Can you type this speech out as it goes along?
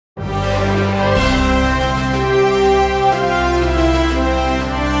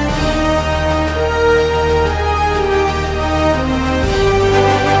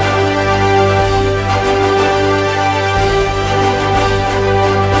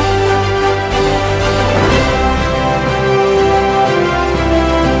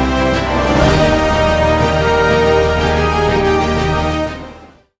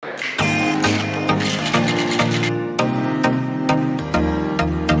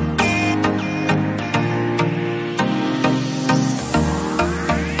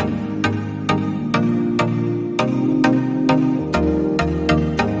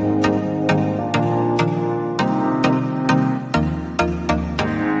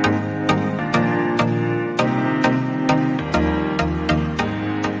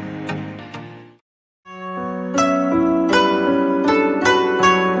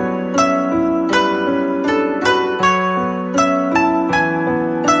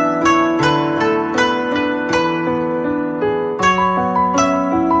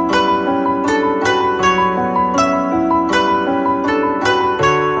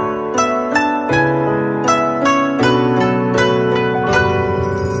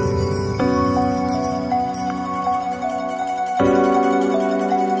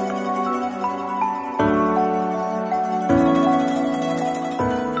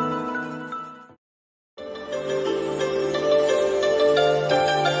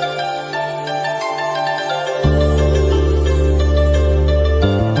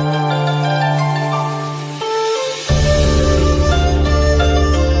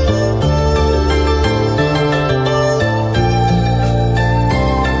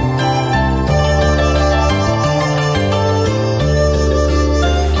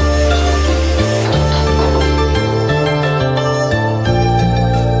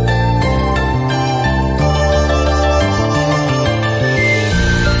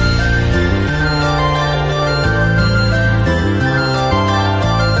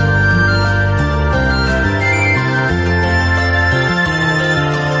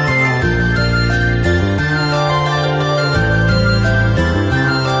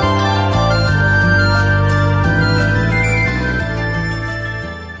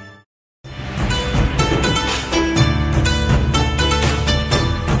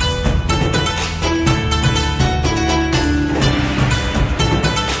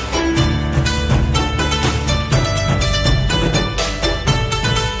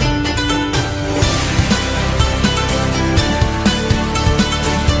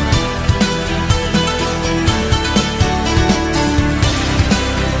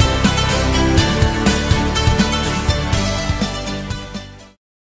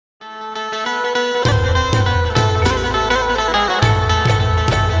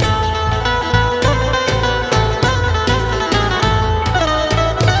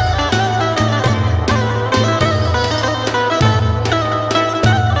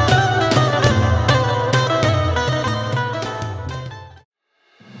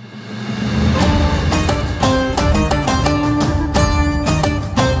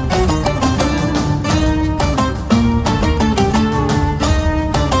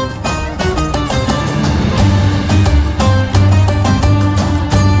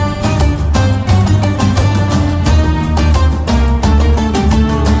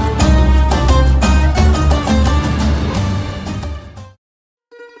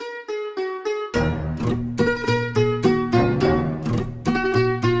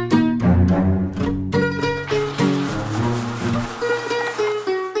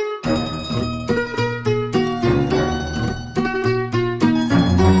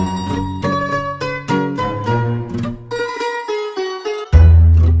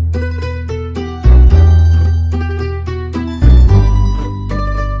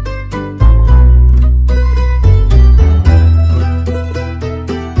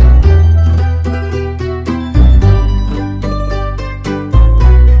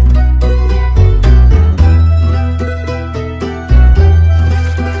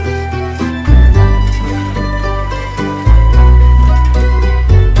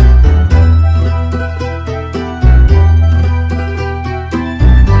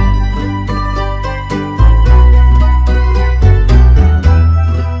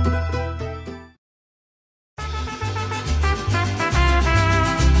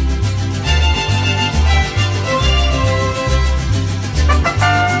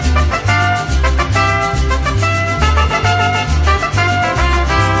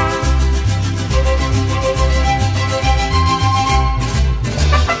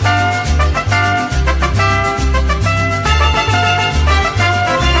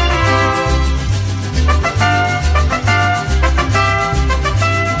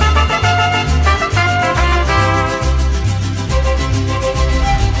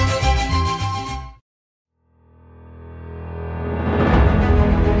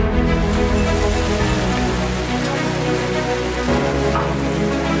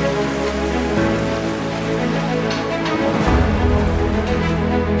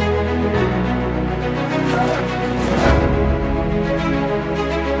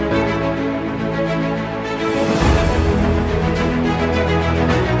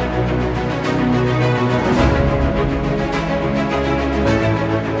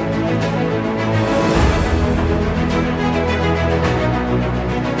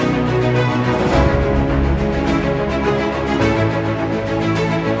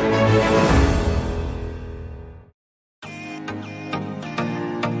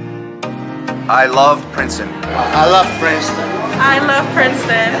I love Princeton. I love Princeton. I love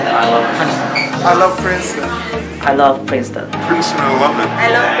Princeton. I love Princeton. I love Princeton. I love Princeton. Princeton, I love it. I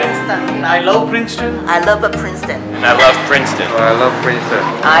love Princeton. I love Princeton. I love Princeton. I love Princeton. I love Princeton.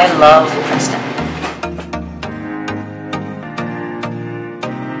 I love Princeton.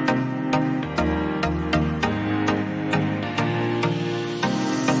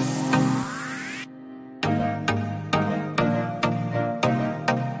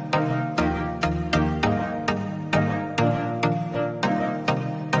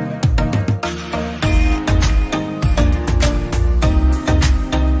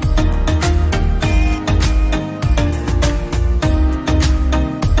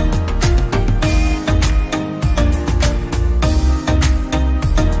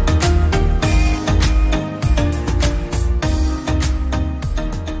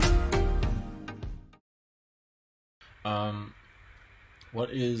 What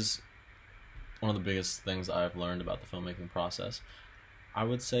is one of the biggest things I've learned about the filmmaking process? I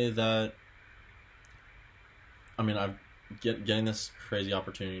would say that, I'm getting this crazy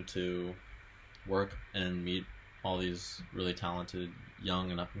opportunity to work and meet all these really talented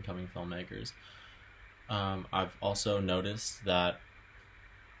young and up-and-coming filmmakers. I've also noticed that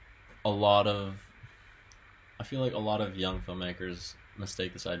I feel like a lot of young filmmakers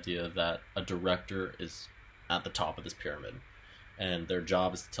mistake this idea that a director is at the top of this pyramid and their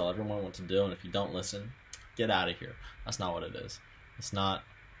job is to tell everyone what to do, and if you don't listen, get out of here. That's not what it is. It's not.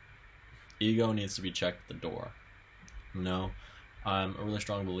 Ego needs to be checked at the door. I'm a really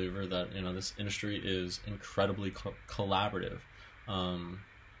strong believer that this industry is incredibly collaborative.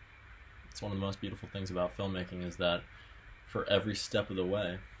 It's one of the most beautiful things about filmmaking is that for every step of the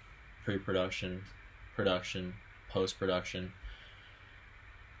way, pre-production, production, post-production,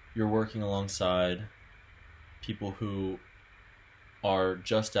 you're working alongside people who are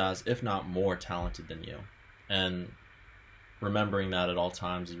just as, if not more, talented than you. And remembering that at all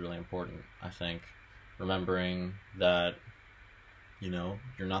times is really important, I think. Remembering that, you're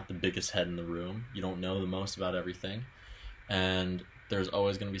not the biggest head in the room. You don't know the most about everything. And there's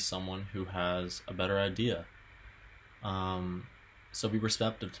always going to be someone who has a better idea. So be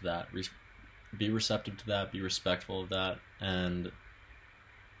receptive to that. Be receptive to that. Be respectful of that. And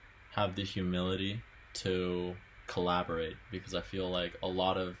have the humility to collaborate, because I feel like a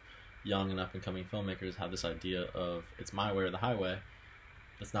lot of young and up-and-coming filmmakers have this idea of it's my way or the highway.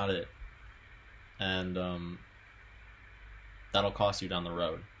 That's not it. And that'll cost you down the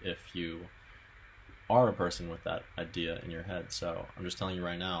road if you are a person with that idea in your head. So I'm just telling you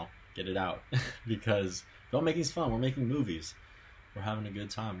right now, get it out. Because filmmaking's fun. We're making movies. We're having a good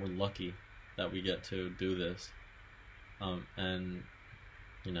time. We're lucky that we get to do this. And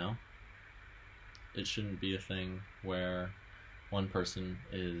it shouldn't be a thing where one person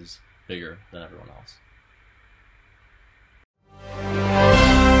is bigger than everyone else. Hey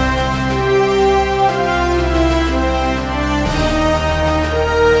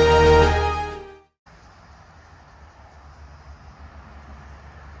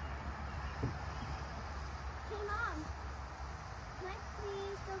Mom, can I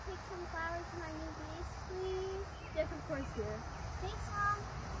please go pick some flowers for my new vase, please? Yes, of course, dear. Thanks, Mom.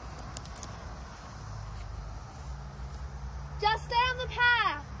 Just stay on the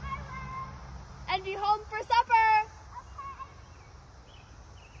path I will. and be home for supper. Okay.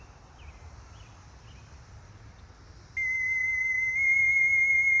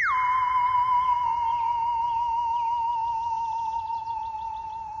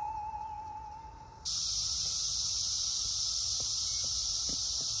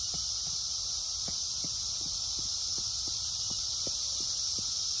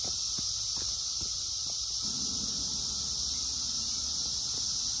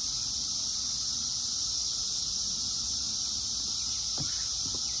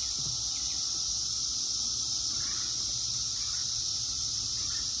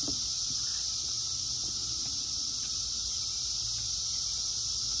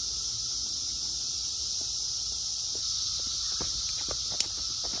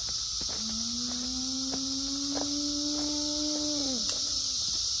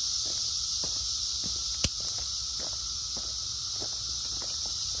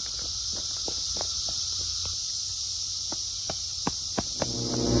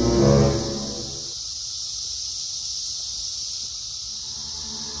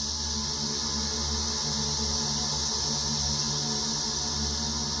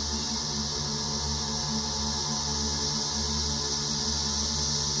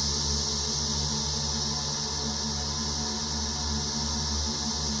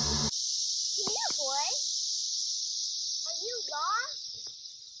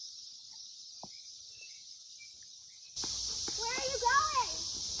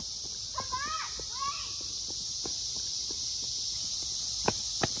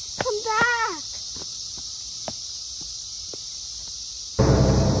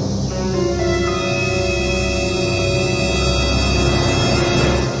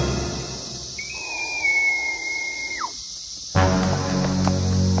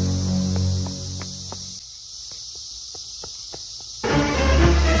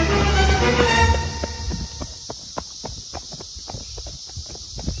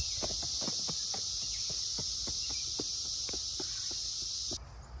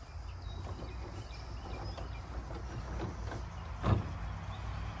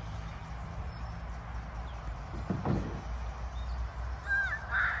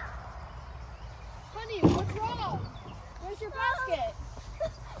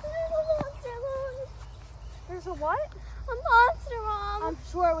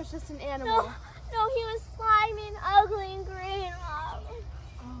 swore it was just an animal. No, he was slimy and ugly and green, Mom.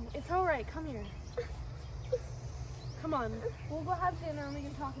 Oh, it's all right. Come here. Come on. We'll go have dinner and we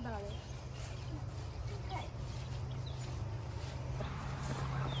can talk about it. Okay.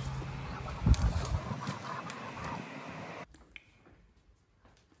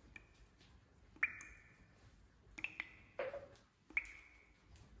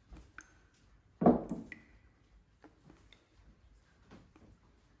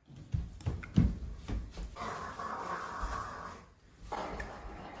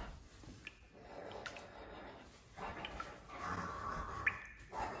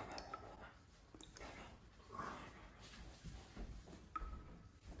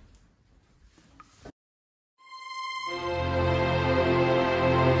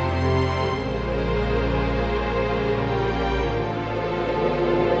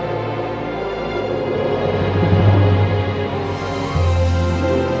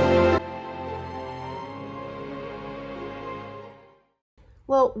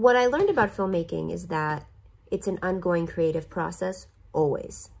 Well, what I learned about filmmaking is that it's an ongoing creative process,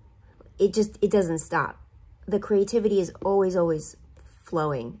 always. It doesn't stop. The creativity is always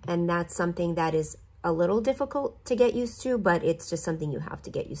flowing, and that's something that is a little difficult to get used to, but it's just something you have to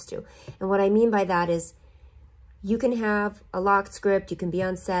get used to. And what I mean by that is you can have a locked script, you can be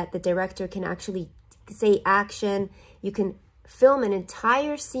on set, the director can actually say action, you can film an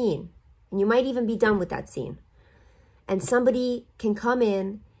entire scene, and you might even be done with that scene. And somebody can come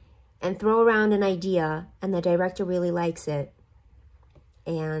in and throw around an idea and the director really likes it.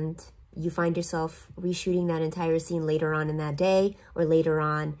 And you find yourself reshooting that entire scene later on in that day or later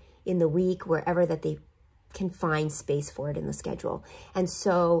on in the week, wherever that they can find space for it in the schedule. And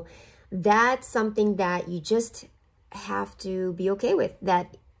so that's something that you just have to be okay with,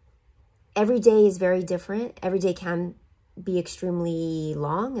 that every day is very different. Every day can be extremely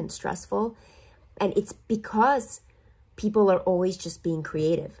long and stressful. And it's because people are always just being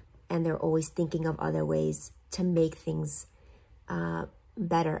creative and they're always thinking of other ways to make things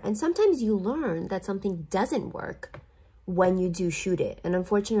better. And sometimes you learn that something doesn't work when you do shoot it. And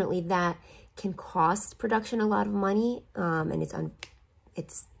unfortunately, that can cost production a lot of money. And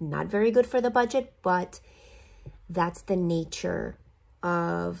it's not very good for the budget, but that's the nature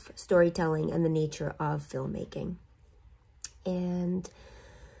of storytelling and the nature of filmmaking. And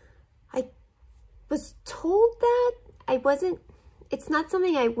I was told that it's not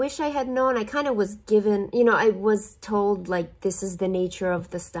something I wish I had known. I kind of was given, I was told like, this is the nature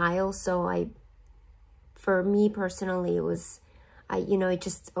of the style. So for me personally, it was, I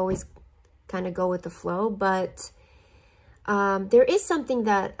just always kind of go with the flow. But there is something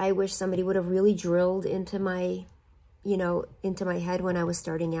that I wish somebody would have really drilled into my head when I was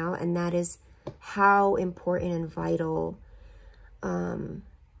starting out. And that is how important and vital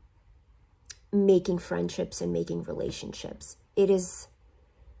making friendships and making relationships. It is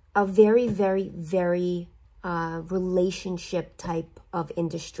a very, very, very relationship type of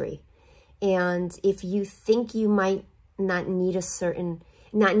industry. And if you think you might not need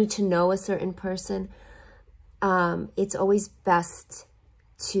to know a certain person, it's always best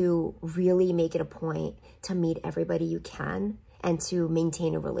to really make it a point to meet everybody you can and to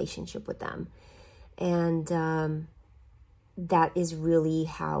maintain a relationship with them. And that is really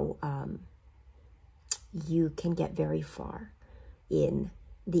how you can get very far in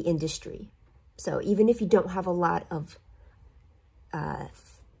the industry. So even if you don't have a lot of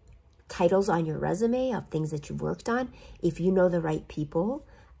titles on your resume of things that you've worked on, if you know the right people,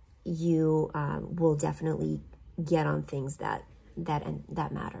 you will definitely get on things that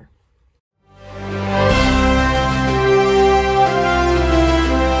matter.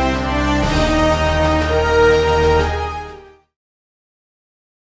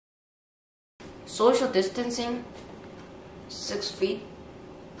 Social distancing, 6 feet.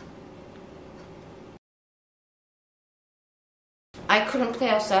 I couldn't play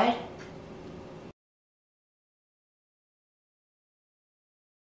outside.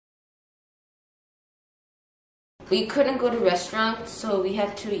 We couldn't go to restaurants, so we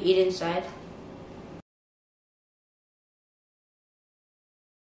had to eat inside.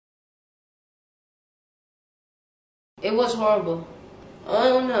 It was horrible.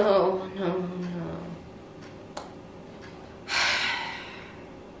 Oh no.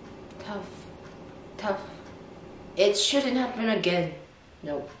 Tough. It shouldn't happen again.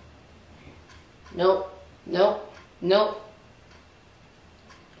 No.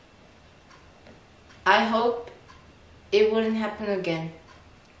 I hope it wouldn't happen again.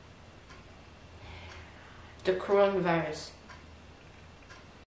 The coronavirus.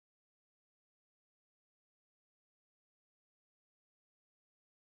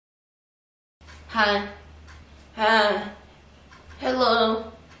 Hi. Hi. Hello.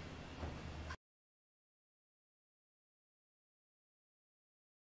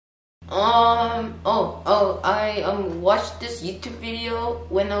 I watched this YouTube video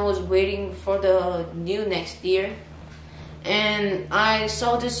when I was waiting for the new next year, and I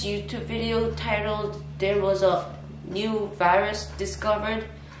saw this YouTube video titled "There was a new virus discovered."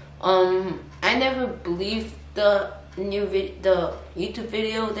 I never believed the YouTube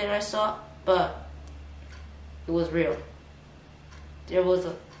video that I saw, but it was real. There was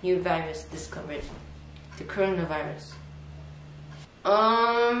a new virus discovered, the coronavirus.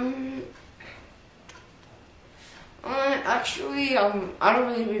 Actually, I don't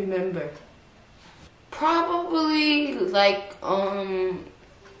really remember. Probably like,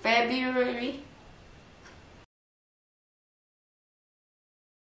 February.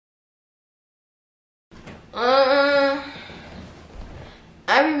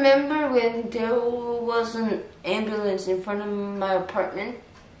 I remember when there was an ambulance in front of my apartment,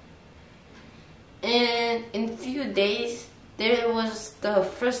 and in a few days, there was the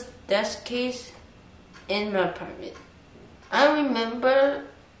first death case in my apartment. I remember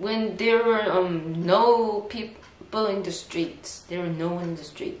when there were no people in the streets. There were no one in the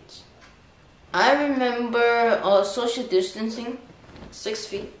streets. I remember social distancing, 6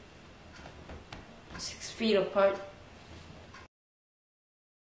 feet. 6 feet apart.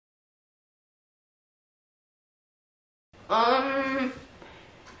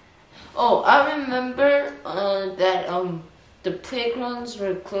 I remember that the playgrounds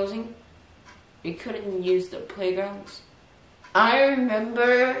were closing. We couldn't use the playgrounds. I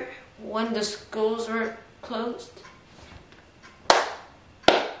remember when the schools were closed.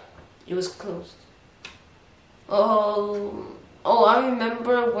 It was closed. I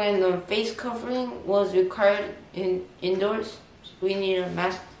remember when face covering was required indoors. We needed a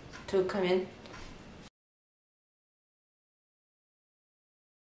mask to come in.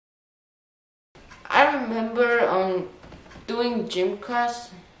 I remember doing gym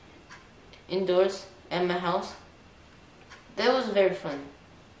class indoors at my house. That was very fun,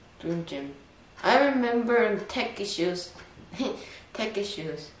 doing gym. I remember tech issues. Tech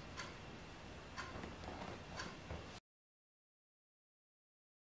issues.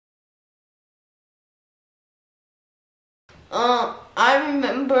 I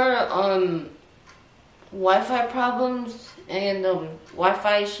remember Wi-Fi problems and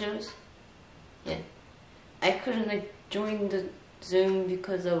Wi-Fi issues. Yeah, I couldn't join the Zoom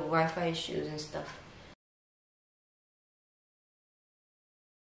because of Wi-Fi issues and stuff.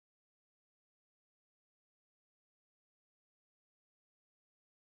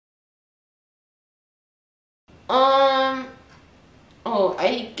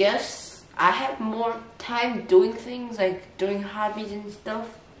 I guess I have more time doing things, like doing hobbies and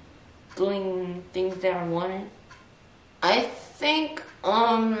stuff, doing things that I wanted. I think,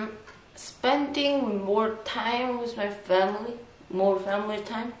 spending more time with my family, more family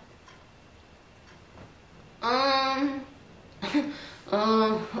time.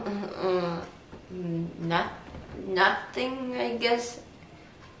 Nothing, I guess.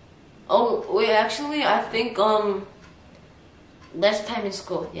 Oh, wait, actually, I think, less time in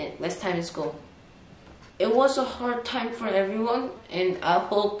school. Yeah, less time in school. It was a hard time for everyone, and I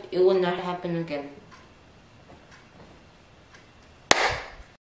hope it will not happen again.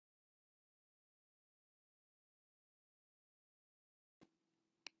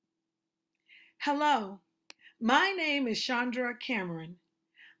 Hello, my name is Chandra Cameron.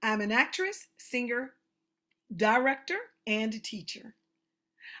 I'm an actress, singer, director, and teacher.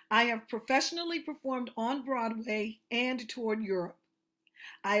 I have professionally performed on Broadway and toured Europe.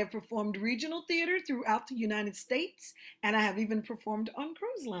 I have performed regional theater throughout the United States, and I have even performed on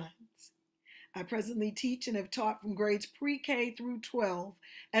cruise lines. I presently teach and have taught from grades pre-K through 12,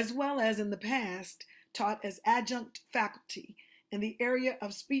 as well as in the past taught as adjunct faculty in the area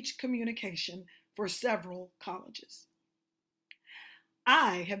of speech communication for several colleges.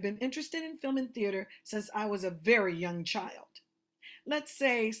 I have been interested in film and theater since I was a very young child, let's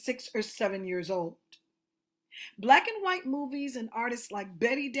say 6 or 7 years old. Black and white movies and artists like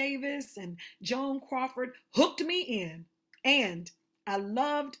Betty Davis and Joan Crawford hooked me in, and I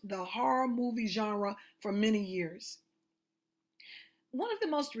loved the horror movie genre for many years. One of the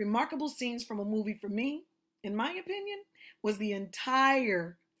most remarkable scenes from a movie for me, in my opinion, was the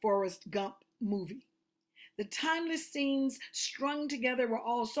entire Forrest Gump movie. The timeless scenes strung together were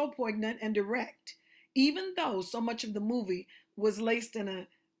all so poignant and direct, even though so much of the movie was laced in a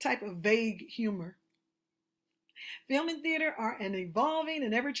type of vague humor. Film and theater are an evolving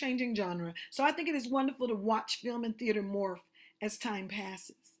and ever-changing genre, so I think it is wonderful to watch film and theater morph as time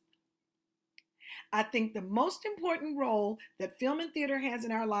passes. I think the most important role that film and theater has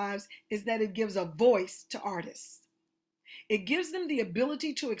in our lives is that it gives a voice to artists. It gives them the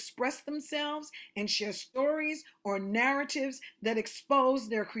ability to express themselves and share stories or narratives that expose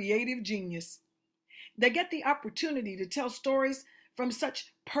their creative genius. They get the opportunity to tell stories from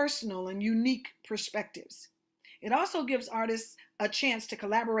such personal and unique perspectives. It also gives artists a chance to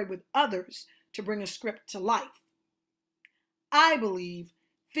collaborate with others to bring a script to life. I believe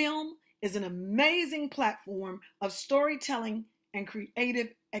film is an amazing platform of storytelling and creative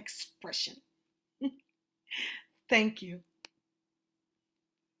expression. Thank you.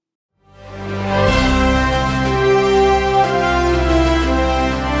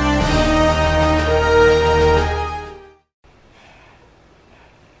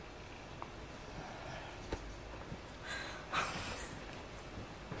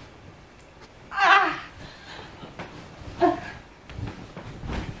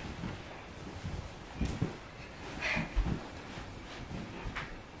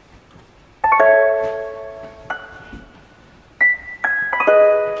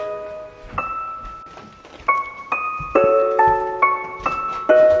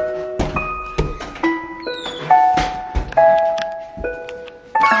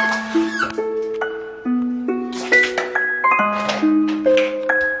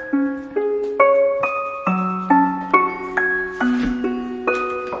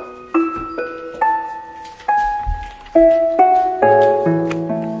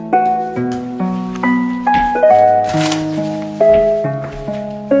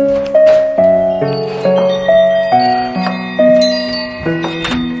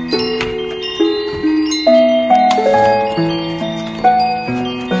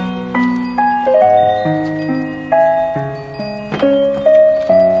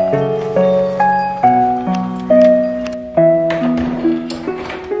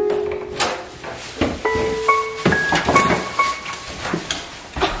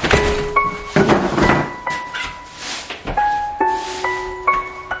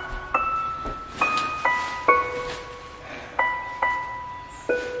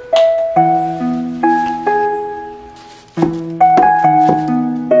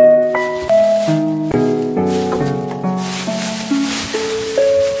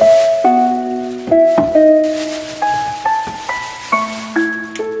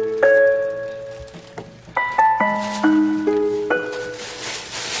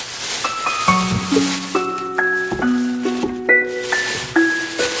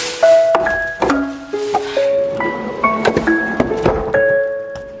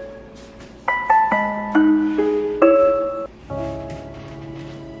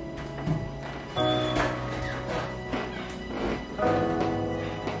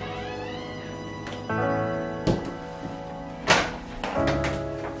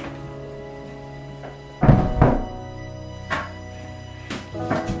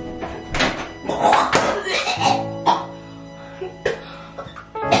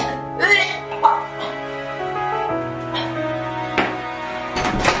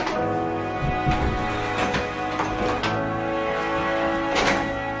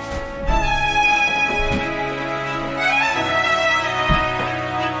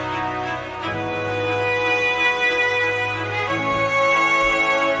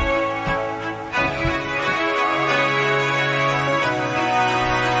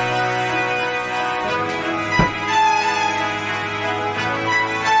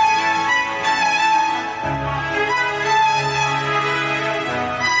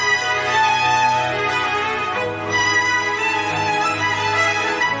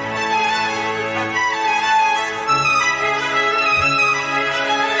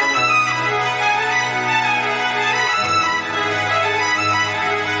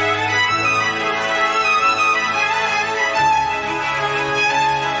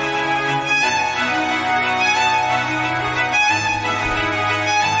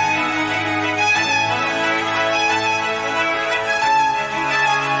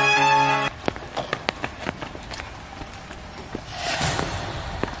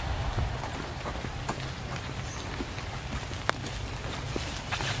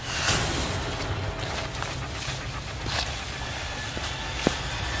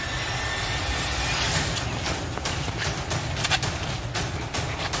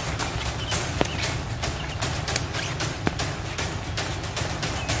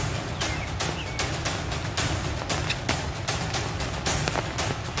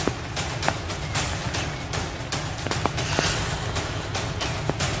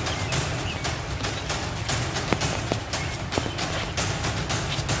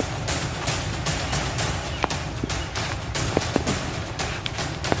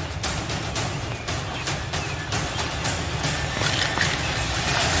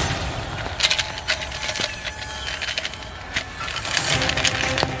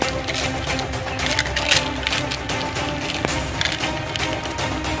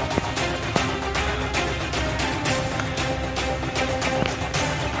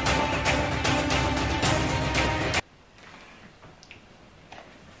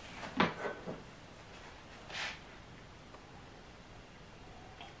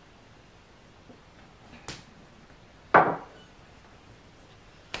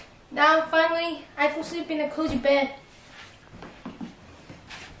 Now, finally, I can sleep in a cozy bed.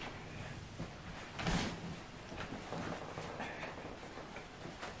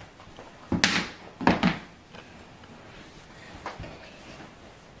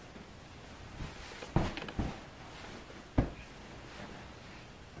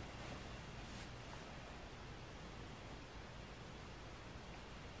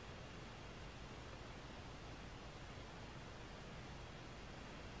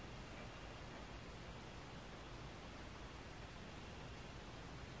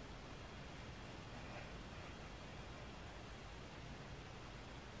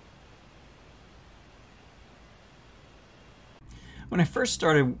 When I first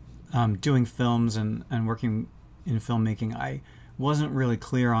started doing films and working in filmmaking, I wasn't really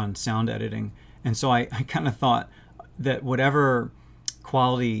clear on sound editing. And so I kind of thought that whatever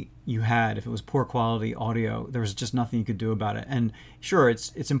quality you had, if it was poor quality audio, there was just nothing you could do about it. And sure,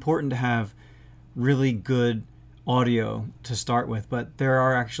 it's important to have really good audio to start with, but there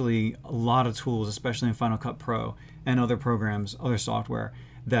are actually a lot of tools, especially in Final Cut Pro and other programs, other software,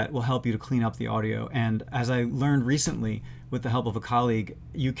 that will help you to clean up the audio. And as I learned recently with the help of a colleague,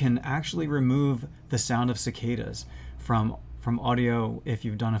 you can actually remove the sound of cicadas from audio if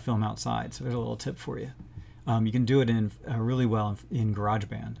you've done a film outside. So there's a little tip for you. You can do it in really well in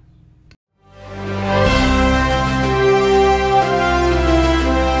GarageBand.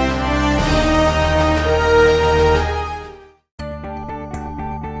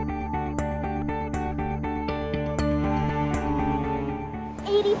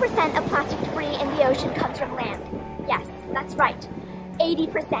 Of plastic debris in the ocean comes from land. Yes, that's right,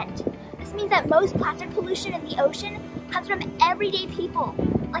 80%. This means that most plastic pollution in the ocean comes from everyday people,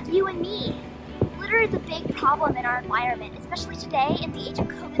 like you and me. Litter is a big problem in our environment, especially today in the age of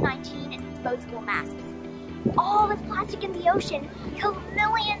COVID-19 and disposable masks. All this plastic in the ocean kills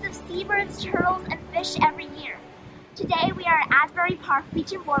millions of seabirds, turtles, and fish every year. Today we are at Asbury Park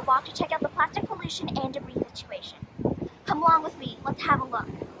Beach and Boardwalk to check out the plastic pollution and debris situation. Come along with me, let's have a look.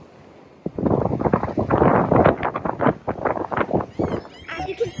 As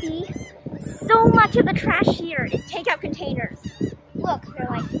you can see, so much of the trash here is takeout containers. Look, they're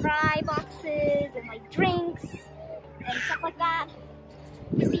like fry boxes and like drinks and stuff like that.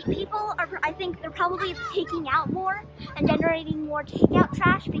 You see, people are, I think they're probably taking out more and generating more takeout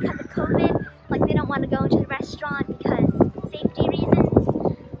trash because of COVID. Like they don't want to go into the restaurant because of safety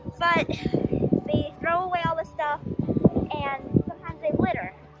reasons. But they throw away all the stuff and sometimes they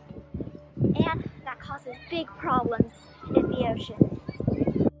litter. And that causes big problems in the ocean.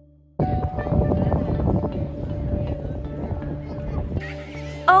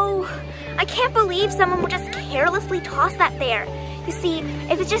 Oh, I can't believe someone would just carelessly toss that there. You see,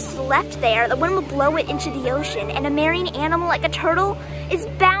 if it's just left there, the wind will blow it into the ocean, and a marine animal like a turtle is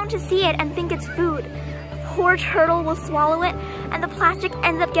bound to see it and think it's food. The poor turtle will swallow it, and the plastic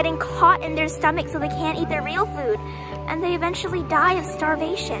ends up getting caught in their stomach so they can't eat their real food, and they eventually die of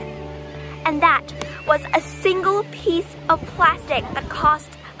starvation. And that was a single piece of plastic that cost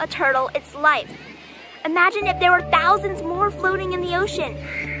a turtle its life. Imagine if there were thousands more floating in the ocean.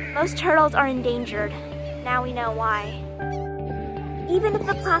 Most turtles are endangered. Now we know why. Even if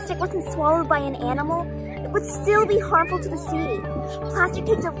the plastic wasn't swallowed by an animal, it would still be harmful to the sea. Plastic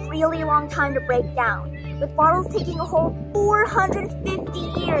takes a really long time to break down, with bottles taking a whole 450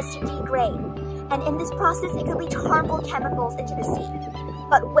 years to degrade. And in this process, it could leach harmful chemicals into the sea.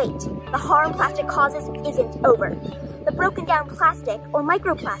 But wait, the harm plastic causes isn't over. The broken down plastic, or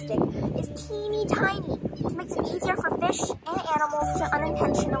microplastic, is teeny tiny, which makes it easier for fish and animals to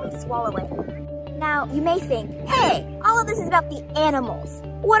unintentionally swallow it. Now, you may think, hey, all of this is about the animals.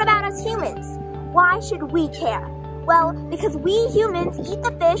 What about us humans? Why should we care? Well, because we humans eat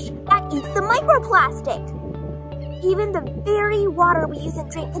the fish that eats the microplastic. Even the very water we use and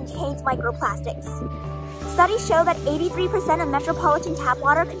drink contains microplastics. Studies show that 83% of metropolitan tap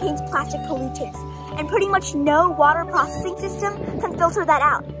water contains plastic pollutants, and pretty much no water processing system can filter that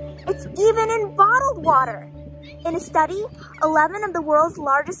out. It's even in bottled water. In a study, 11 of the world's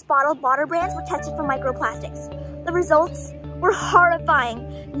largest bottled water brands were tested for microplastics. The results were horrifying.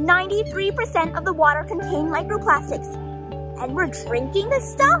 93% of the water contained microplastics. And we're drinking this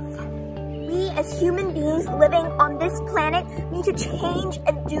stuff? We as human beings living on this planet need to change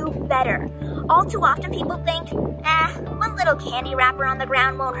and do better. All too often people think, one little candy wrapper on the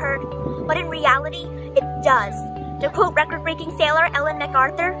ground won't hurt. But in reality, it does. To quote record-breaking sailor Ellen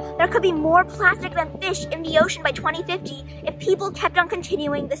MacArthur, there could be more plastic than fish in the ocean by 2050 if people kept on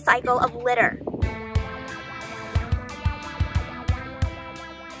continuing the cycle of litter.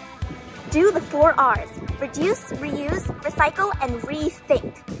 Do the 4 R's. Reduce, reuse, recycle, and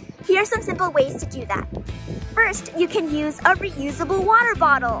rethink. Here are some simple ways to do that. First, you can use a reusable water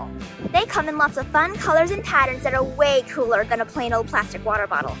bottle. They come in lots of fun colors and patterns that are way cooler than a plain old plastic water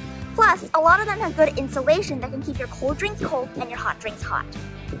bottle. Plus, a lot of them have good insulation that can keep your cold drinks cold and your hot drinks hot.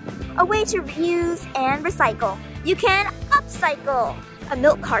 A way to reuse and recycle. You can upcycle. A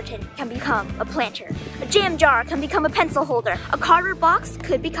milk carton can become a planter. A jam jar can become a pencil holder. A cardboard box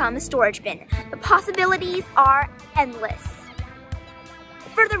could become a storage bin. The possibilities are endless.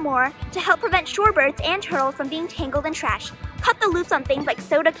 Furthermore, to help prevent shorebirds and turtles from being tangled in trash, cut the loops on things like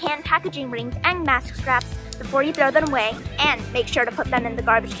soda can packaging rings and mask scraps before you throw them away, and make sure to put them in the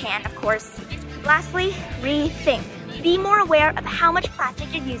garbage can, of course. Lastly, rethink. Be more aware of how much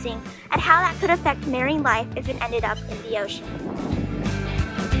plastic you're using and how that could affect marine life if it ended up in the ocean.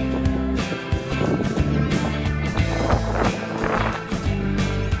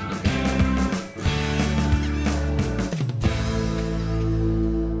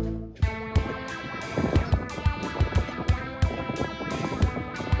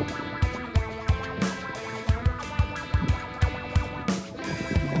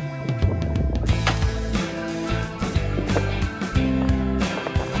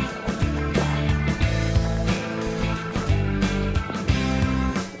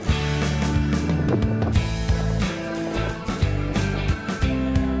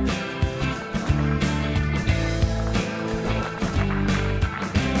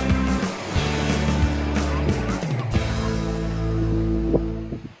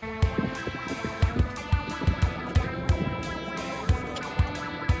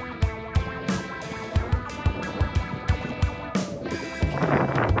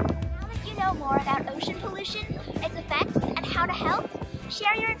 Its effects, and how to help,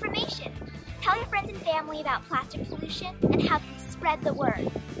 share your information. Tell your friends and family about plastic pollution and help spread the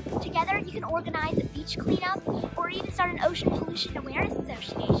word. Together you can organize a beach cleanup or even start an ocean pollution awareness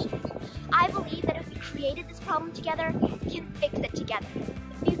association. I believe that if we created this problem together, we can fix it together.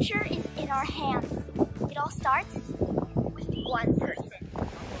 The future is in our hands. It all starts with one person.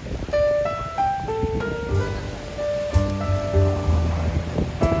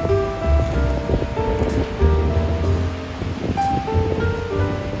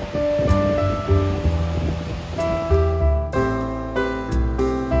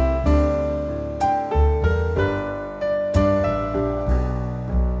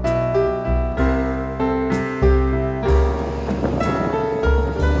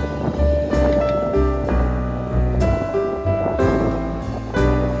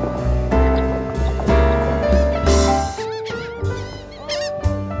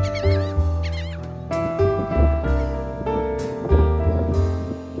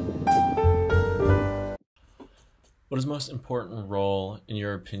 What is the most important role, in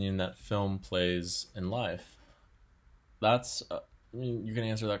your opinion, that film plays in life? That's, I mean, you can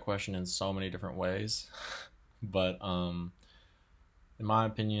answer that question in so many different ways, but in my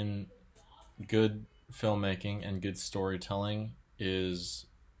opinion, good filmmaking and good storytelling is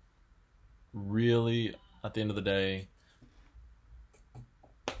really, at the end of the day,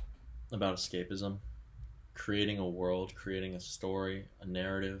 about escapism. Creating a world, creating a story, a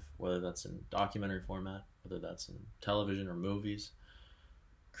narrative, whether that's in documentary format, whether that's in television or movies,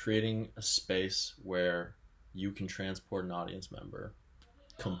 creating a space where you can transport an audience member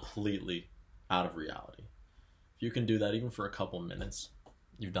completely out of reality. If you can do that even for a couple minutes,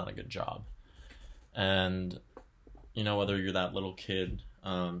 you've done a good job. And, you know, whether you're that little kid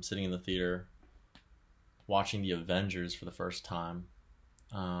sitting in the theater watching the Avengers for the first time,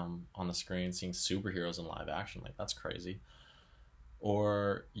 on the screen, seeing superheroes in live action, like, that's crazy.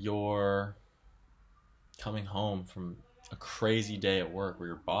 Or you're coming home from a crazy day at work where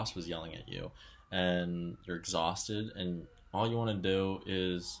your boss was yelling at you and you're exhausted and all you want to do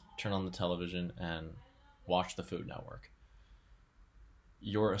is turn on the television and watch the Food Network.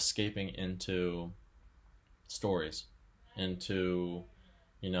 You're escaping into stories, into,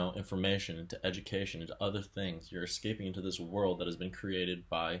 you know, information, into education, into other things. You're escaping into this world that has been created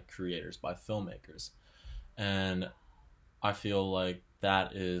by creators, by filmmakers. And I feel like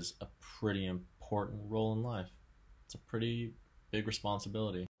that is a pretty important role in life. It's a pretty big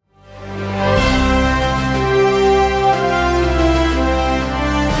responsibility.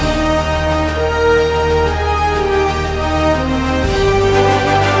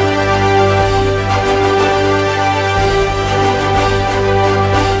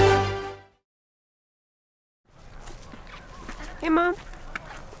 Hey, Mom.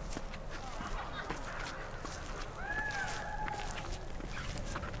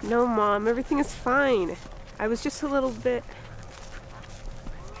 No, Mom, everything is fine. I was just a little bit...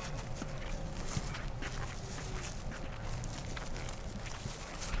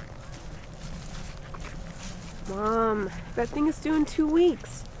 That thing is due in 2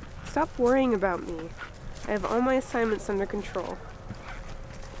 weeks. Stop worrying about me. I have all my assignments under control.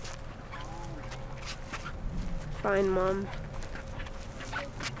 Fine, Mom.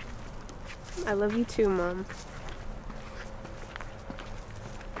 I love you too, Mom.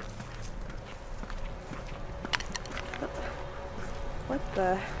 What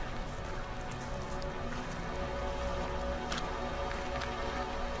the...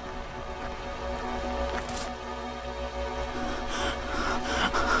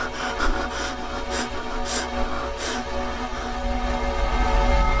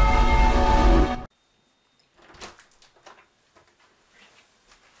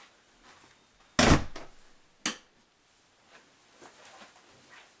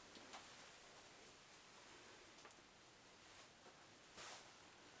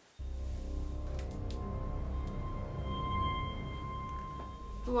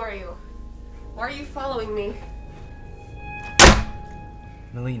 Who are you? Why are you following me?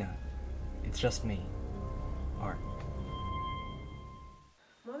 Melina, it's just me. Art.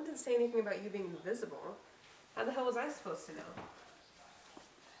 Mom didn't say anything about you being invisible. How the hell was I supposed to know?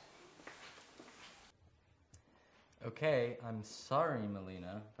 Okay, I'm sorry,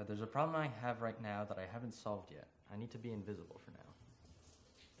 Melina, but there's a problem I have right now that I haven't solved yet. I need to be invisible for now.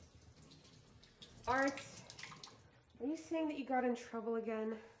 Art, are you saying that you got in trouble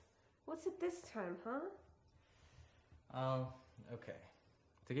again? What's it this time, huh? Okay.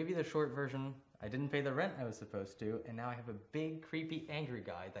 To give you the short version, I didn't pay the rent I was supposed to, and now I have a big, creepy, angry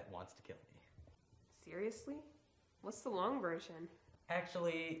guy that wants to kill me. Seriously? What's the long version?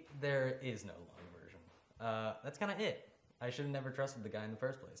 Actually, there is no long version. That's kind of it. I should have never trusted the guy in the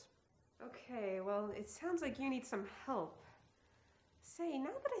first place. Okay, well, it sounds like you need some help. Say,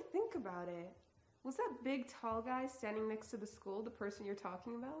 now that I think about it, was that big, tall guy standing next to the school the person you're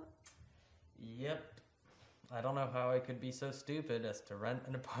talking about? Yep. I don't know how I could be so stupid as to rent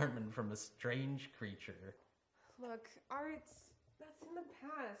an apartment from a strange creature. Look, Art, that's in the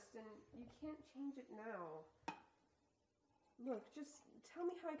past, and you can't change it now. Look, just tell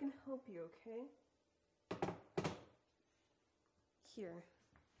me how I can help you, okay? Here.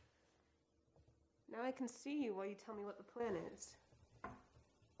 Now I can see you while you tell me what the plan is.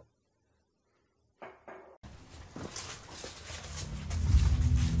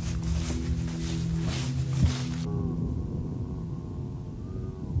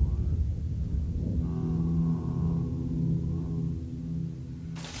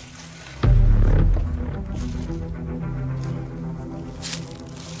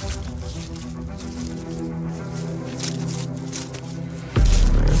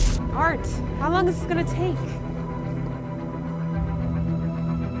 Art, how long is this gonna take?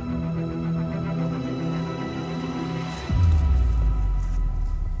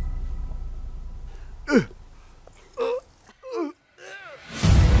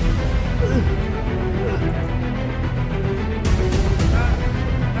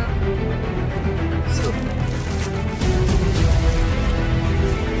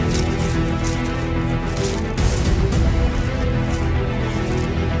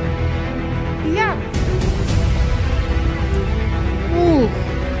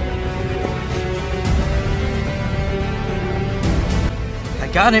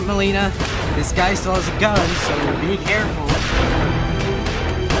 Got it, Melina. This guy still has a gun, so be careful.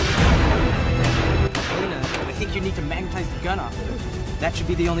 Melina, I think you need to magnetize the gun off of him. That should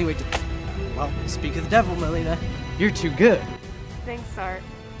be the only way to... Well, speak of the devil, Melina. You're too good. Thanks, Art.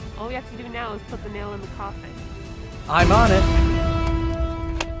 All we have to do now is put the nail in the coffin. I'm on it.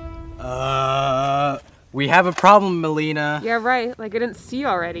 We have a problem, Melina. Yeah, right. Like I didn't see you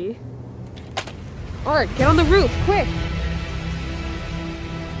already. Art, get on the roof, quick!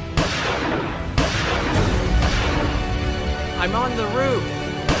 I'm on the roof.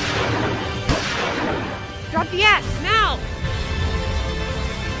 Drop the axe, now!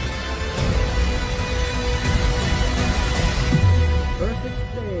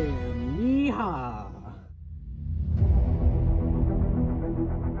 Perfect day, yeehaw.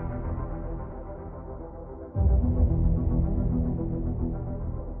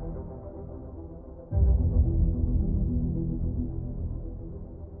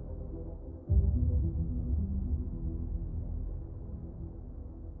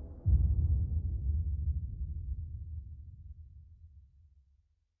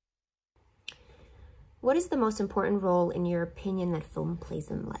 What is the most important role, in your opinion, that film plays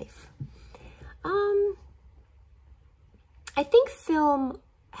in life? I think film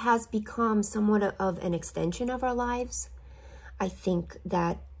has become somewhat of an extension of our lives. I think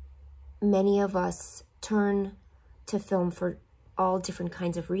that many of us turn to film for all different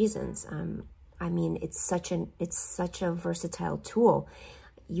kinds of reasons. I mean, it's such a versatile tool.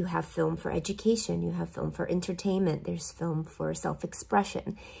 You have film for education, you have film for entertainment, there's film for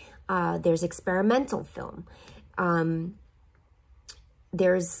self-expression, there's experimental film,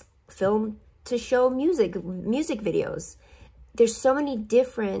 there's film to show music videos. There's so many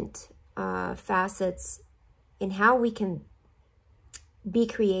different facets in how we can be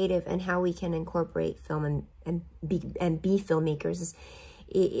creative and how we can incorporate film and be filmmakers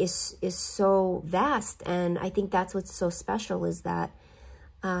is so vast. And I think that's what's so special, is that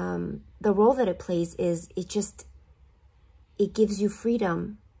the role that it plays is it gives you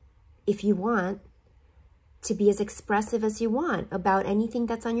freedom, if you want, to be as expressive as you want about anything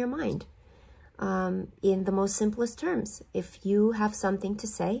that's on your mind. In the most simplest terms, if you have something to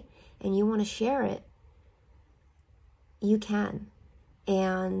say and you want to share it, you can.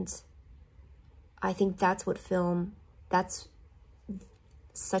 And I think that's what that's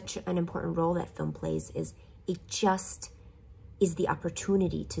such an important role that film plays, is it just is the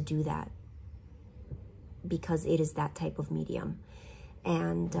opportunity to do that, because it is that type of medium.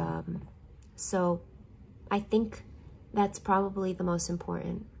 And so I think that's probably the most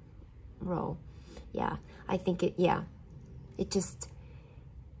important role. Yeah, I think it just,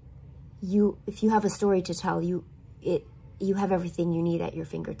 if you have a story to tell, you have everything you need at your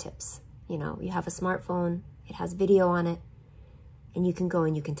fingertips. You know, you have a smartphone, it has video on it, and you can go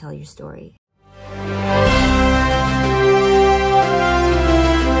and you can tell your story.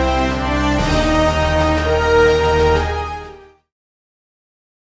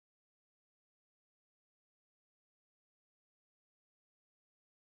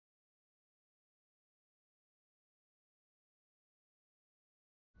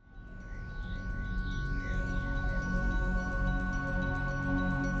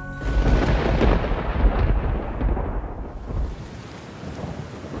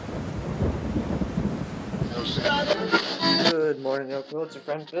 Good morning, Oakville. It's your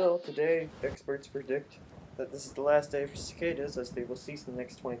friend Phil. Today, experts predict that this is the last day for cicadas, as they will cease in the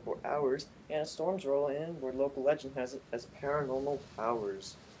next 24 hours, and storms roll in where local legend has it as paranormal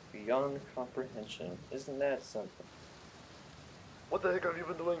powers beyond comprehension. Isn't that something? What the heck have you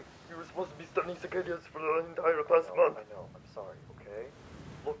been doing? You were supposed to be studying cicadas for the entire class month. I know. I'm sorry, okay?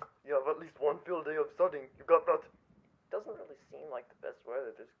 Look, you have at least one field day of studying. You got that? Doesn't really seem like the best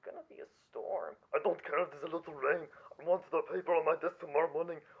weather. There's gonna be a storm. I don't care if there's a little rain. I want the paper on my desk tomorrow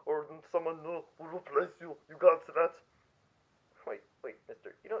morning, or someone will replace you. You got that? Wait,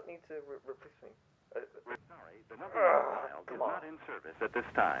 mister. You don't need to replace me. Sorry, the number you dialed is not in service at this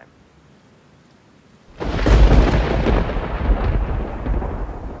time.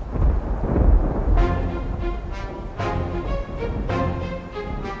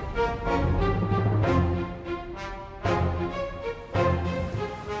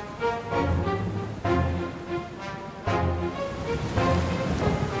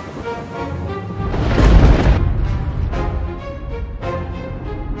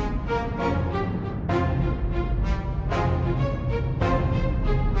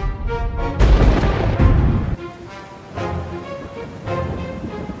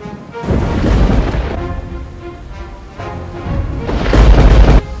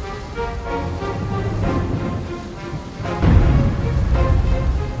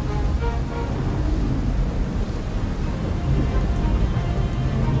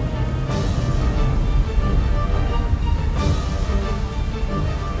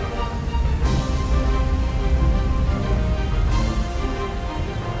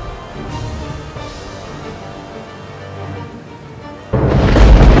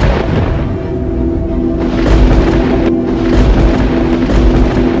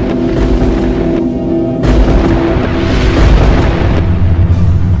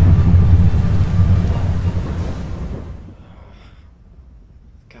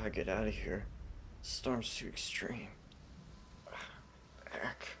 Get out of here. The storm's too extreme.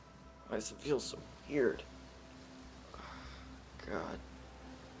 Heck. Why does it feel so weird? God.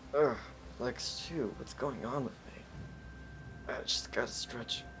 Ugh. Legs too. What's going on with me? I just gotta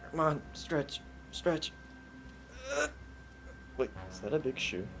stretch. Come on, stretch. Stretch. Wait, is that a big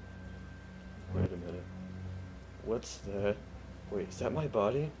shoe? Wait a minute. What's that? Wait, is that my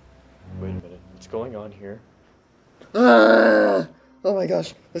body? Wait a minute. What's going on here? Ah! Oh my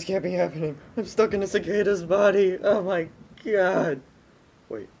gosh, this can't be happening. I'm stuck in a cicada's body. Oh my god.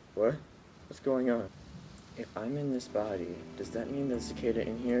 Wait, what? What's going on? If I'm in this body, does that mean the cicada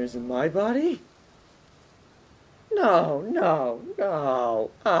in here is in my body? No.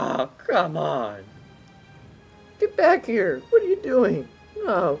 Oh, come on. Get back here. What are you doing?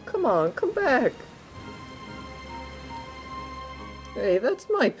 No, come on, come back. Hey, that's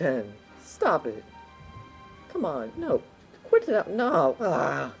my pen. Stop it. Come on, no. Quit it out. No.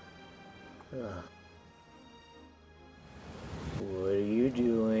 What are you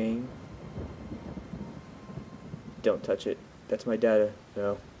doing? Don't touch it. That's my data.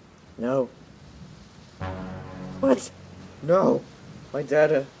 No. No. What? No. My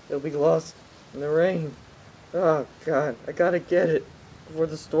data. It'll be lost in the rain. Oh, God. I gotta get it before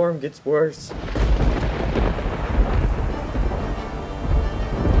the storm gets worse.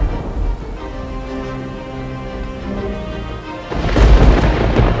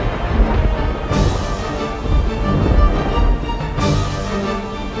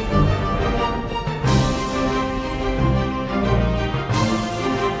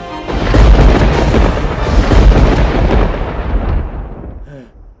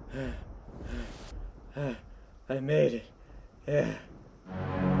 I made it. Yeah.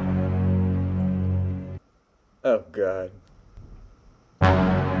 Oh, God.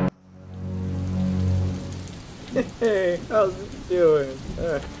 Hey, how's it doing?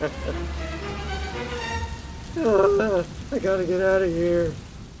 I gotta get out of here.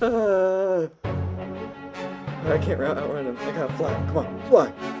 I can't outrun him. I gotta fly. Come on.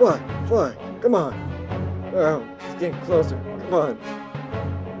 Fly. Fly. Fly. Come on. Oh, it's getting closer. Come on.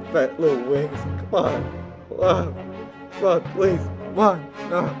 Fat little wings. Come on. Come on, please. Come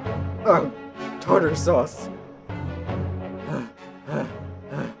on. Tartar sauce. I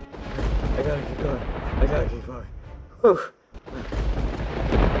gotta keep going. I gotta keep going. Whew.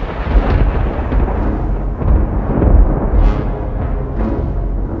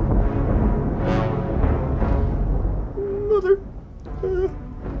 Mother.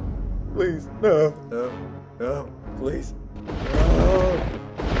 Please. No. No. No. Please. No.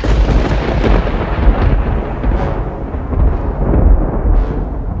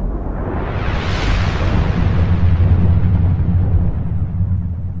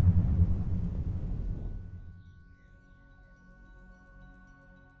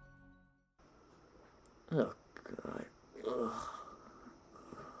 Oh, God. Ugh.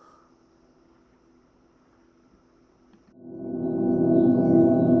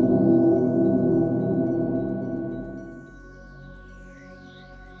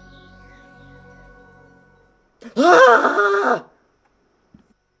 Ah!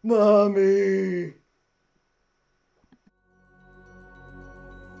 Mommy!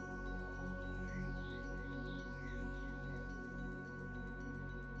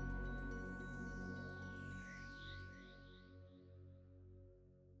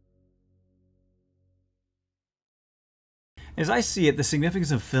 As I see it, the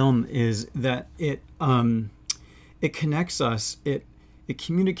significance of film is that it connects us, it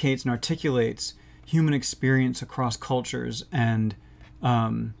communicates and articulates human experience across cultures, and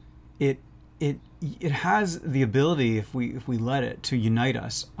it has the ability, if we let it, to unite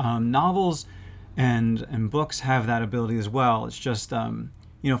us. Novels and books have that ability as well. It's just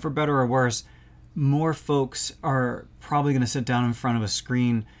for better or worse, more folks are probably going to sit down in front of a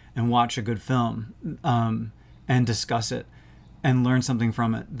screen and watch a good film and discuss it and learn something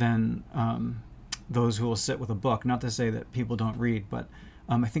from it than those who will sit with a book. Not to say that people don't read, but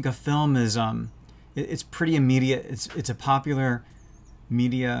I think a film is it's pretty immediate. It's a popular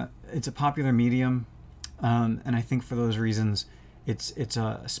media. It's a popular medium, and I think for those reasons, it's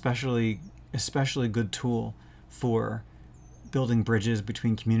a especially good tool for building bridges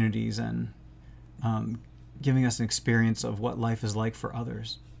between communities and giving us an experience of what life is like for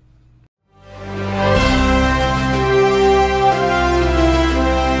others.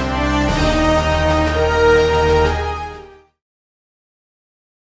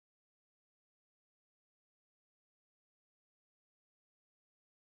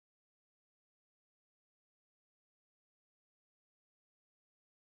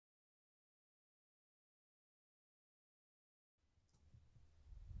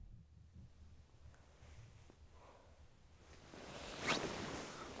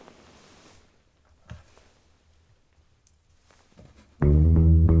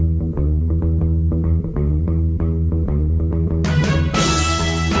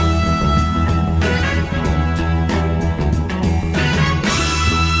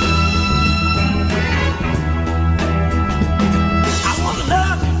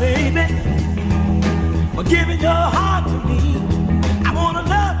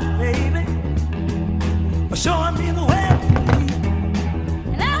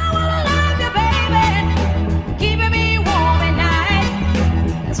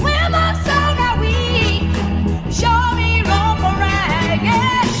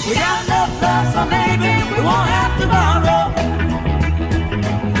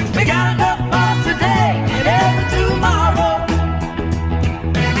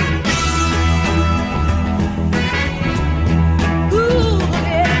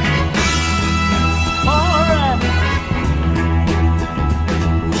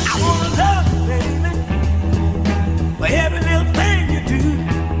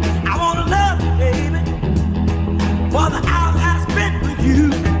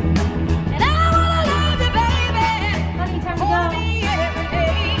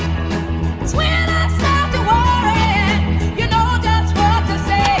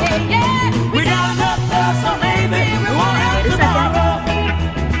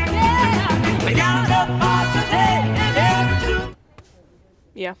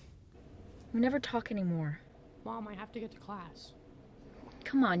 We never talk anymore. Mom, I have to get to class.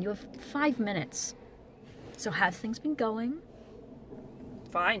 Come on, you have 5 minutes. So have things been going?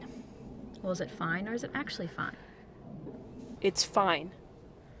 Fine. Well, is it fine or is it actually fine? It's fine.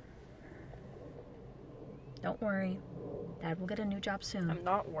 Don't worry. Dad will get a new job soon. I'm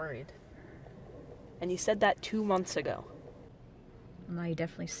not worried. And you said that 2 months ago. Well, you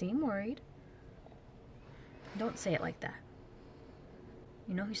definitely seem worried. Don't say it like that.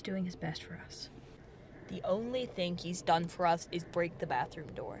 You know he's doing his best for us. The only thing he's done for us is break the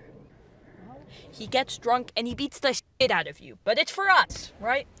bathroom door. He gets drunk and he beats the shit out of you, but it's for us,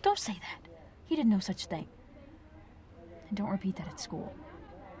 right? Don't say that. He did no such thing. And don't repeat that at school.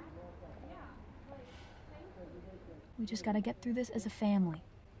 We just gotta get through this as a family.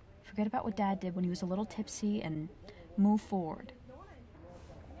 Forget about what Dad did when he was a little tipsy and move forward.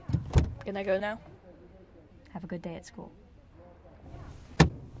 Can I go now? Have a good day at school.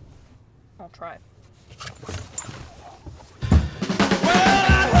 I'll try.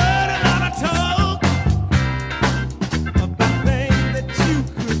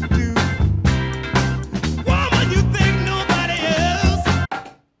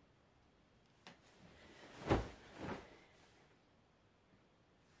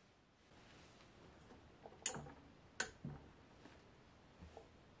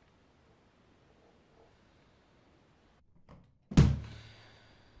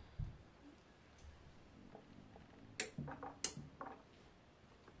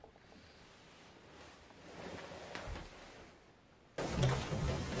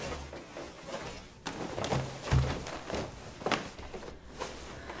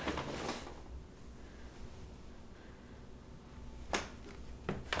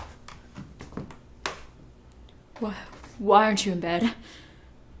 Why aren't you in bed?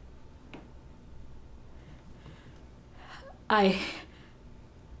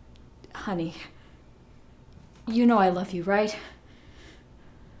 Honey, you know I love you, right?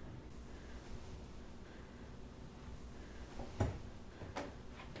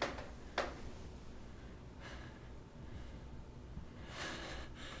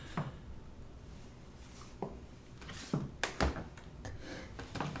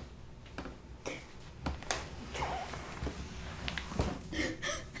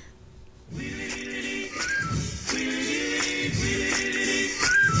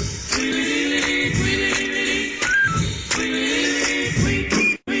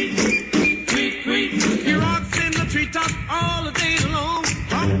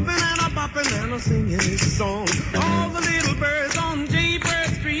 Singing his song. All the little birds on Jaybird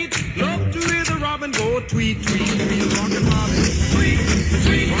Street love to hear the robin go tweet, tweet, tweet. Rockin' Robin, tweet,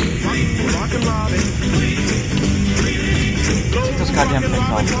 tweet, rockin' Robin, tweet, tweet. Take those goddamn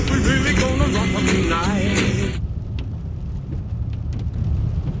things off. We really gonna rock 'em tonight.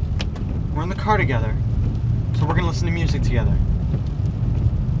 We're in the car together, so we're gonna listen to music together.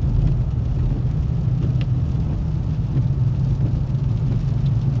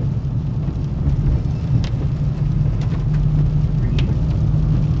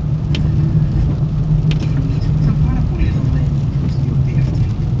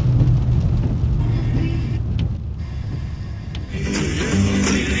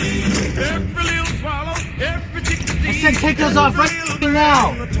 I said take those off right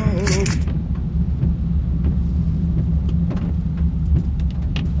now!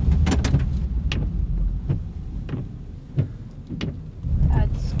 Dad,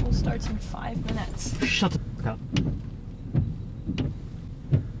 school starts in 5 minutes. Shut the f*** up.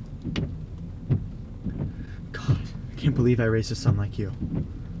 God, I can't believe I raised a son like you.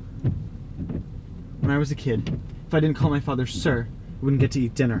 When I was a kid, if I didn't call my father sir, I wouldn't get to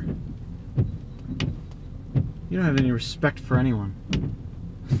eat dinner. You don't have any respect for anyone.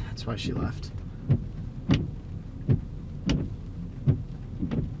 That's why she left.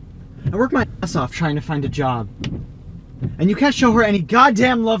 I work my ass off trying to find a job. And you can't show her any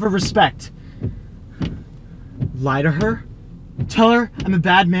goddamn love or respect. Lie to her? Tell her I'm a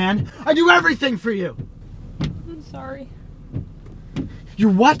bad man? I do everything for you! I'm sorry.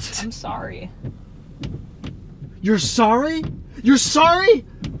 You're what? I'm sorry. You're sorry? You're sorry?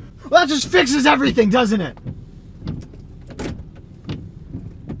 Well, that just fixes everything, doesn't it?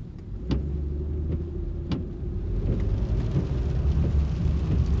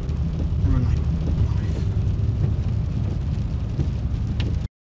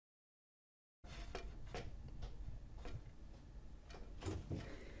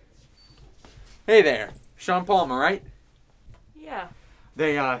 Hey there, Sean Palmer, right? Yeah.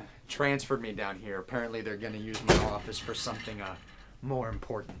 They transferred me down here. Apparently they're gonna use my office for something more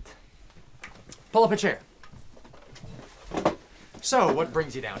important. Pull up a chair. So, what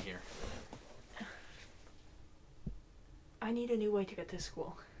brings you down here? I need a new way to get to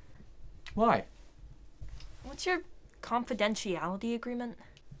school. Why? What's your confidentiality agreement?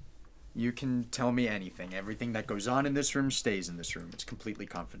 You can tell me anything. Everything that goes on in this room stays in this room. It's completely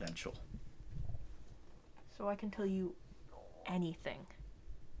confidential. So I can tell you anything.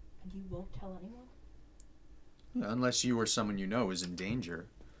 And you won't tell anyone? Unless you or someone you know is in danger.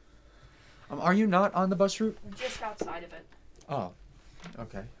 Are you not on the bus route? I'm just outside of it. Oh,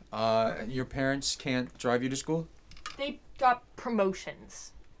 okay. Your parents can't drive you to school? They got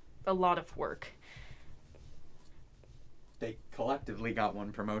promotions. A lot of work. They collectively got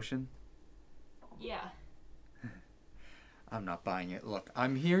one promotion? Yeah. I'm not buying it. Look,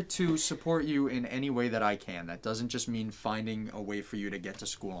 I'm here to support you in any way that I can. That doesn't just mean finding a way for you to get to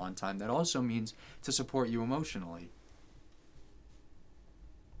school on time. That also means to support you emotionally.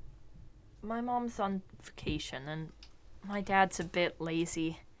 My mom's on vacation, and my dad's a bit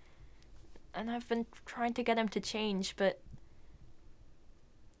lazy. And I've been trying to get him to change, but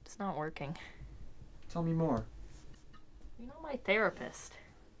it's not working. Tell me more. You know my therapist.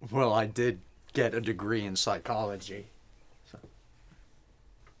 Well, I did get a degree in psychology. So.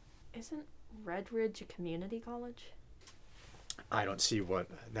 Isn't Red Ridge a community college? I don't see what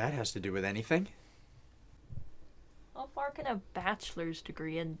that has to do with anything. How far can a bachelor's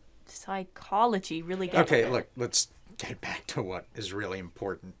degree in psychology really get? Okay, look, let's get back to what is really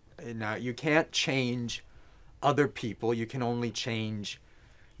important. Now, you can't change other people. You can only change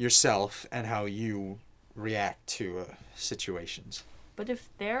yourself and how you react to situations. But if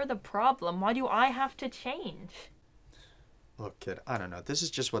they're the problem, why do I have to change? Look, kid, I don't know. This is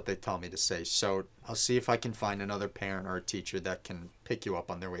just what they tell me to say, so I'll see if I can find another parent or a teacher that can pick you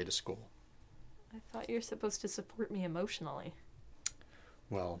up on their way to school. I thought you were supposed to support me emotionally.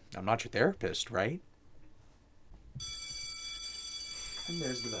 Well, I'm not your therapist, right? And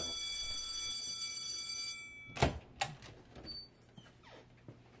there's the bell.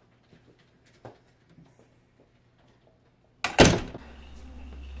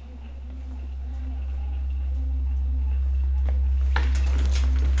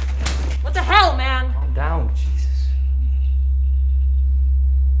 What the hell, man? Calm down, Jesus.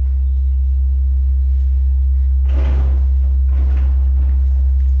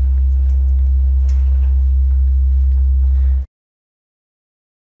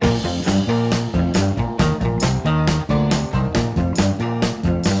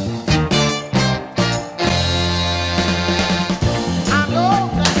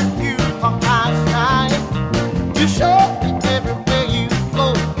 You show me everywhere you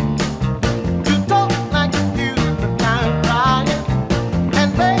go. You talk like you the kind crying,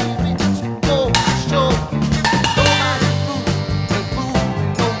 and baby, it's go show. Nobody fooling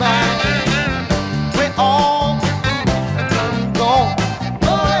nobody. We're all fools and come gone.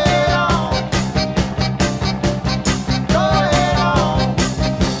 Go ahead on, go ahead on,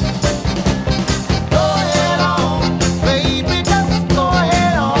 go ahead on, baby, just go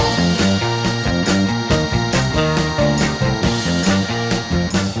ahead on.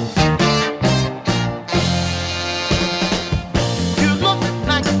 You look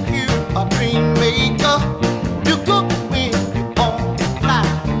like you a dream maker. You cook when you on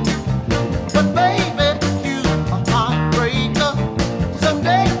fire. But baby, you a heartbreaker.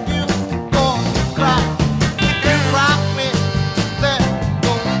 Someday you gonna cry. You cry when there's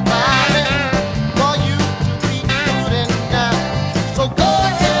nobody for you to be putting down. So go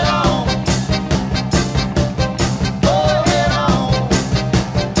ahead on. Go ahead on.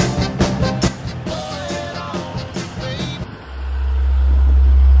 Go ahead on, baby.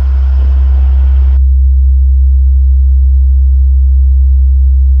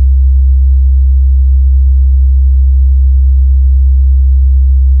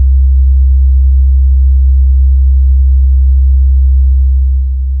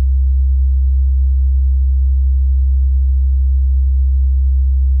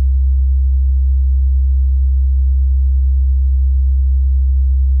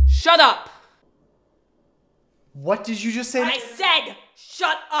 Shut up! What did you just say? I said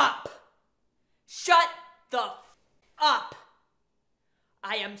shut up! Shut the up!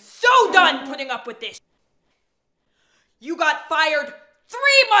 I am so done putting up with this. You got fired 3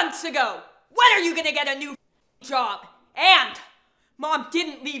 months ago! When are you gonna get a new job? And Mom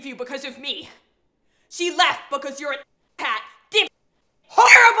didn't leave you because of me. She left because you're a cat,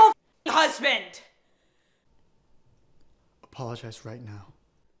 horrible husband! Apologize right now.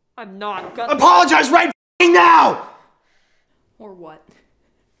 I'm not gonna— Apologize right now! Or what?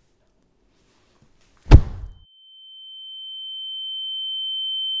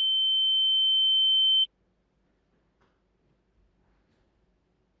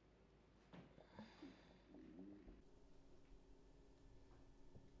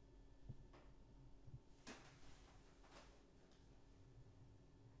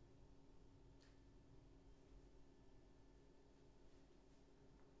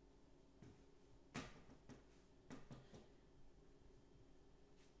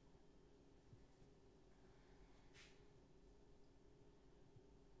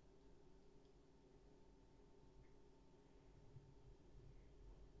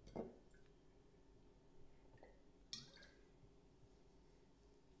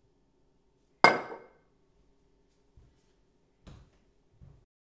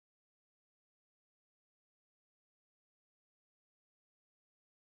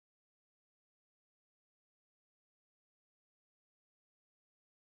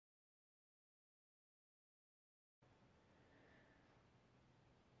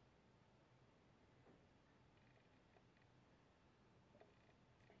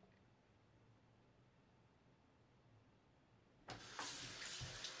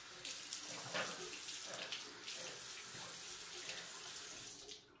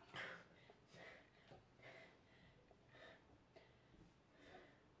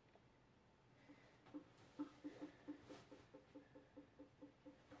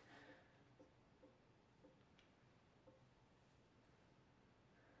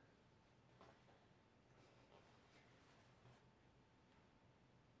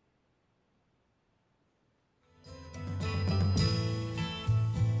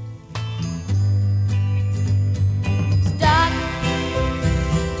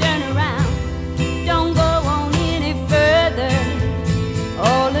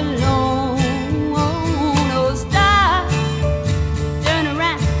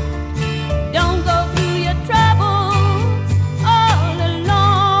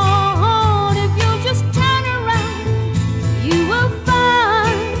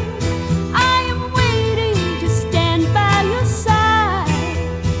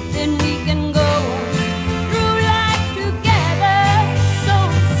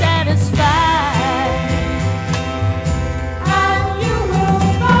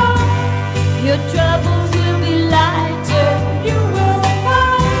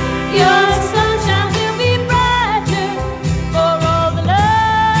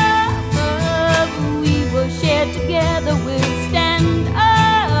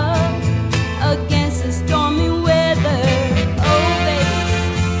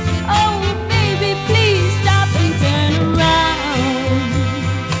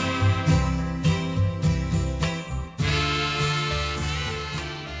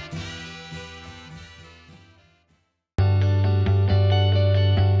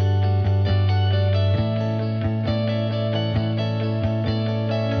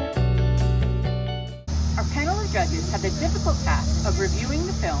 judges had the difficult task of reviewing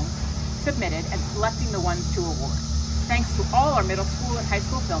the films submitted and selecting the ones to award. Thanks to all our middle school and high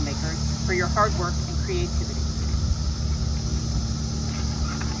school filmmakers for your hard work and creativity.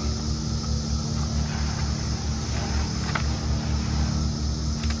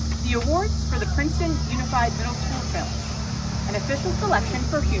 The awards for the Princeton Unified Middle School Films. An official selection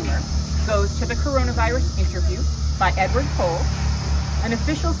for humor goes to The Coronavirus Interview by Edward Cole. An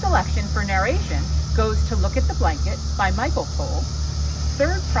official selection for narration goes to Look at the Blanket by Michael Cole.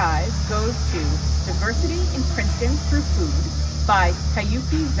 Third prize goes to Diversity in Princeton Through Food by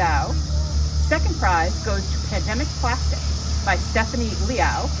Kayuki Zhao. Second prize goes to Pandemic Plastic by Stephanie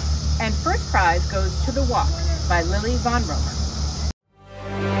Liao. And first prize goes to The Walk by Lily Von Romer.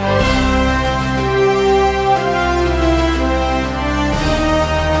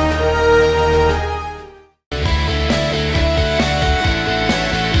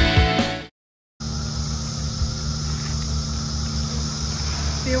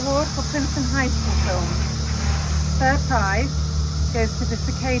 The award for Princeton High School films. Third prize goes to The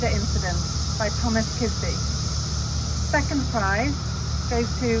Cicada Incident by Thomas Kisby. Second prize goes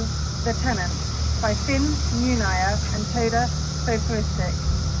to The Tenant by Finn Munier and Toda Fofuistic.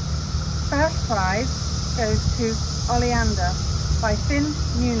 First prize goes to Oleander by Finn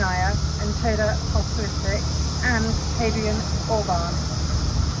Munier and Toda Fofuistic and Hadrian Orban.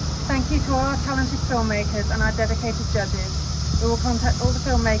 Thank you to all our talented filmmakers and our dedicated judges. We will contact all the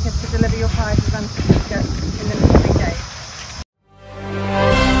filmmakers to deliver your prizes and certificates in the coming days.